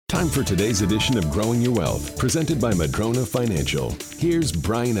Time for today's edition of Growing Your Wealth, presented by Madrona Financial. Here's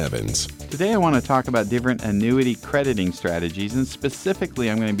Brian Evans. Today I want to talk about different annuity crediting strategies, and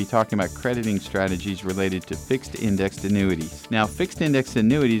specifically I'm going to be talking about crediting strategies related to fixed indexed annuities. Now, fixed indexed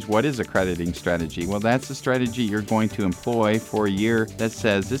annuities, what is a crediting strategy? Well, that's a strategy you're going to employ for a year that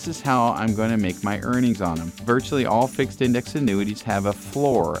says this is how I'm going to make my earnings on them. Virtually all fixed indexed annuities have a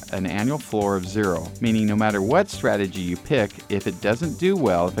floor, an annual floor of 0, meaning no matter what strategy you pick, if it doesn't do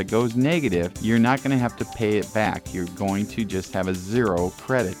well, if it goes negative, you're not going to have to pay it back. You're going to just have a 0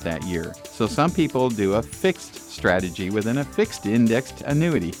 credit that year. So some people do a fixed strategy within a fixed indexed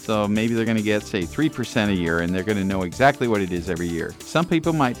annuity. So maybe they're going to get, say, 3% a year, and they're going to know exactly what it is every year. Some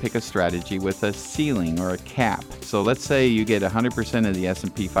people might pick a strategy with a ceiling or a cap. So let's say you get 100% of the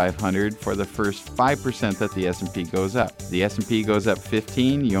S&P 500 for the first 5% that the S&P goes up. The S&P goes up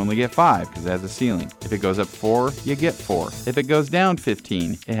 15, you only get 5 because it has a ceiling. If it goes up 4, you get 4. If it goes down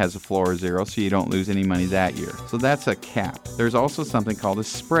 15, it has a floor of 0, so you don't lose any money that year. So that's a cap. There's also something called a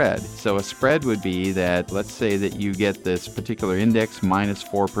spread. So a spread would be that, let's say that you get this particular index minus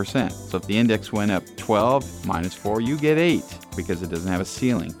 4%. So if the index went up 12 minus 4, you get 8 because it doesn't have a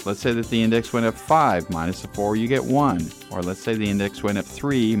ceiling. Let's say that the index went up 5 minus the 4, you get 1. Or let's say the index went up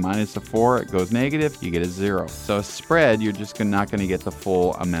 3 minus the 4, it goes negative, you get a 0. So a spread, you're just not going to get the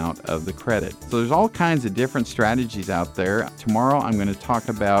full amount of the credit. So there's all kinds of different strategies out there. Tomorrow I'm going to talk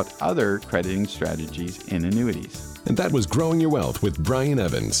about other crediting strategies in annuities. And that was Growing Your Wealth with Brian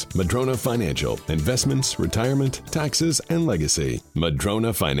Evans, Madrona Financial, investments, retirement, taxes, and legacy.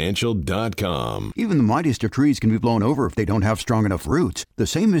 MadronaFinancial.com. Even the mightiest of trees can be blown over if they don't have strong enough roots. The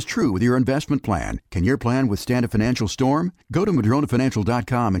same is true with your investment plan. Can your plan withstand a financial storm? Go to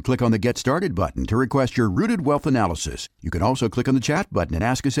MadronaFinancial.com and click on the Get Started button to request your Rooted Wealth Analysis. You can also click on the chat button and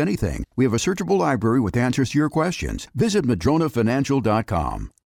ask us anything. We have a searchable library with answers to your questions. Visit MadronaFinancial.com.